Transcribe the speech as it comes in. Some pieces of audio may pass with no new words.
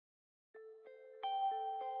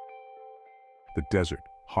The desert,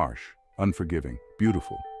 harsh, unforgiving,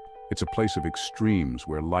 beautiful. It's a place of extremes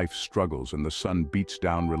where life struggles and the sun beats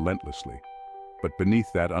down relentlessly. But beneath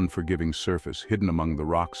that unforgiving surface, hidden among the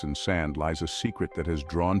rocks and sand, lies a secret that has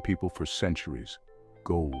drawn people for centuries: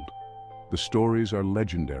 gold. The stories are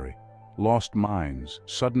legendary. Lost mines,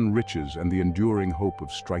 sudden riches, and the enduring hope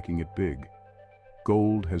of striking it big.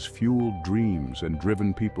 Gold has fueled dreams and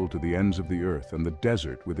driven people to the ends of the earth, and the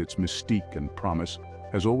desert, with its mystique and promise,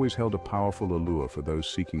 has always held a powerful allure for those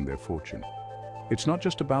seeking their fortune. It's not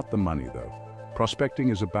just about the money, though. Prospecting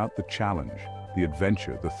is about the challenge, the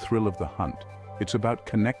adventure, the thrill of the hunt. It's about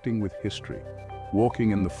connecting with history,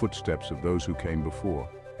 walking in the footsteps of those who came before,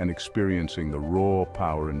 and experiencing the raw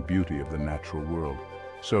power and beauty of the natural world.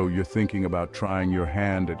 So you're thinking about trying your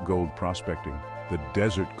hand at gold prospecting. The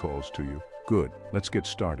desert calls to you. Good, let's get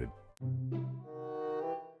started.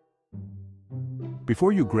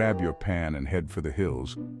 Before you grab your pan and head for the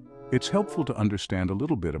hills, it's helpful to understand a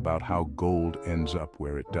little bit about how gold ends up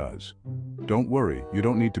where it does. Don't worry, you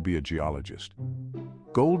don't need to be a geologist.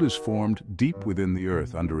 Gold is formed deep within the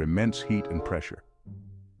earth under immense heat and pressure.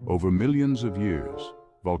 Over millions of years,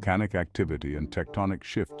 volcanic activity and tectonic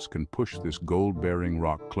shifts can push this gold-bearing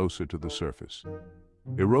rock closer to the surface.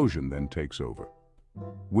 Erosion then takes over.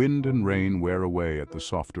 Wind and rain wear away at the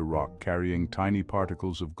softer rock, carrying tiny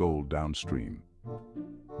particles of gold downstream.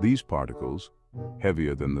 These particles,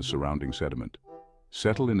 heavier than the surrounding sediment,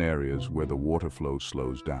 settle in areas where the water flow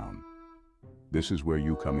slows down. This is where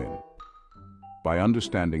you come in. By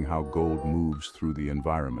understanding how gold moves through the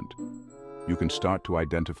environment, you can start to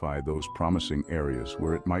identify those promising areas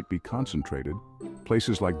where it might be concentrated,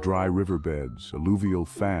 places like dry riverbeds, alluvial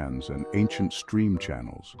fans, and ancient stream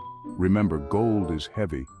channels. Remember, gold is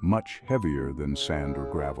heavy, much heavier than sand or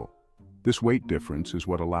gravel. This weight difference is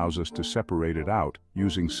what allows us to separate it out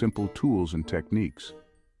using simple tools and techniques.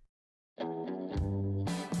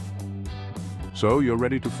 So you're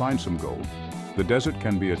ready to find some gold. The desert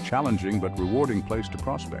can be a challenging but rewarding place to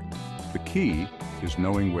prospect. The key is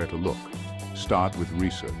knowing where to look. Start with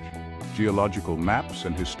research. Geological maps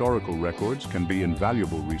and historical records can be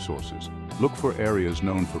invaluable resources. Look for areas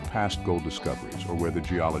known for past gold discoveries or where the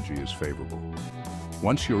geology is favorable.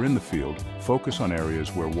 Once you're in the field, focus on areas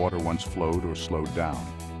where water once flowed or slowed down.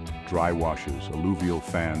 Dry washes, alluvial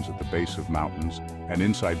fans at the base of mountains, and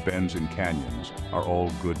inside bends and canyons are all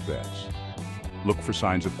good bets. Look for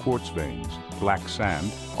signs of quartz veins, black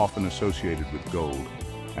sand, often associated with gold,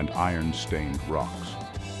 and iron-stained rocks.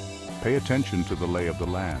 Pay attention to the lay of the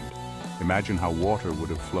land. Imagine how water would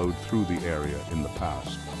have flowed through the area in the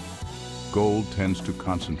past. Gold tends to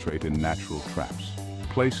concentrate in natural traps,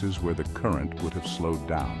 places where the current would have slowed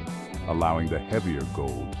down, allowing the heavier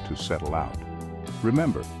gold to settle out.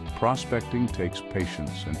 Remember, prospecting takes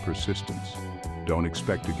patience and persistence. Don't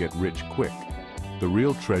expect to get rich quick. The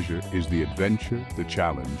real treasure is the adventure, the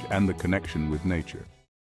challenge, and the connection with nature.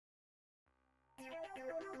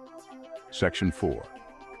 Section 4.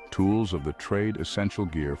 Tools of the trade essential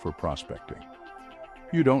gear for prospecting.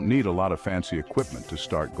 You don't need a lot of fancy equipment to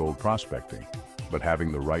start gold prospecting, but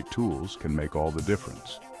having the right tools can make all the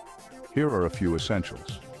difference. Here are a few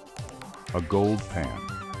essentials. A gold pan.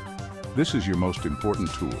 This is your most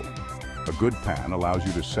important tool. A good pan allows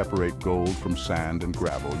you to separate gold from sand and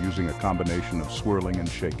gravel using a combination of swirling and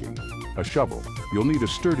shaking. A shovel. You'll need a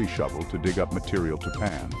sturdy shovel to dig up material to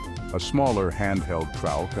pan. A smaller handheld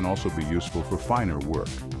trowel can also be useful for finer work.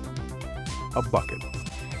 A bucket.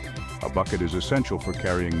 A bucket is essential for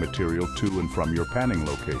carrying material to and from your panning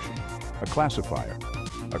location. A classifier.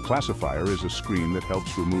 A classifier is a screen that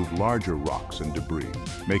helps remove larger rocks and debris,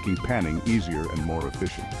 making panning easier and more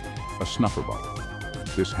efficient. A snuffer bottle.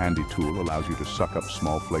 This handy tool allows you to suck up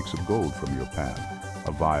small flakes of gold from your pan.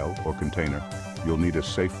 A vial or container. You'll need a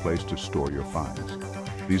safe place to store your finds.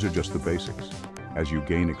 These are just the basics. As you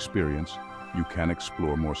gain experience, you can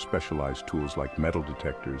explore more specialized tools like metal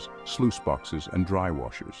detectors, sluice boxes, and dry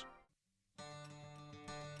washers.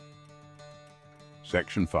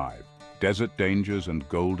 Section 5. Desert dangers and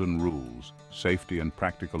golden rules, safety and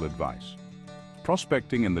practical advice.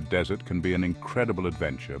 Prospecting in the desert can be an incredible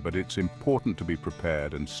adventure, but it's important to be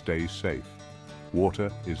prepared and stay safe.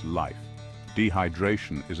 Water is life.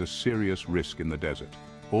 Dehydration is a serious risk in the desert.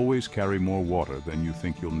 Always carry more water than you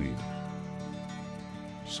think you'll need.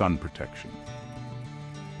 Sun protection.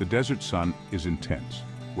 The desert sun is intense.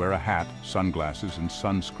 Wear a hat, sunglasses, and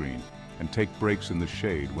sunscreen, and take breaks in the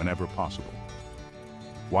shade whenever possible.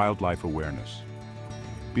 Wildlife awareness.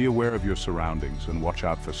 Be aware of your surroundings and watch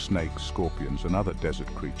out for snakes, scorpions, and other desert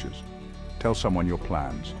creatures. Tell someone your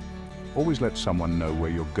plans. Always let someone know where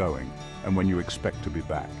you're going and when you expect to be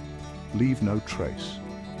back. Leave no trace.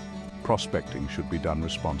 prospecting should be done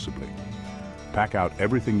responsibly. Pack out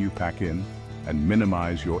everything you pack in and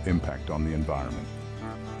minimize your impact on the environment.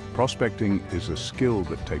 Prospecting is a skill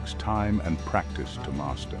that takes time and practice to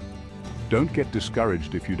master. Don't get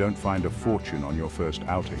discouraged if you don't find a fortune on your first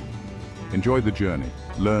outing. Enjoy the journey,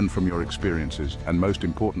 learn from your experiences, and most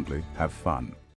importantly, have fun.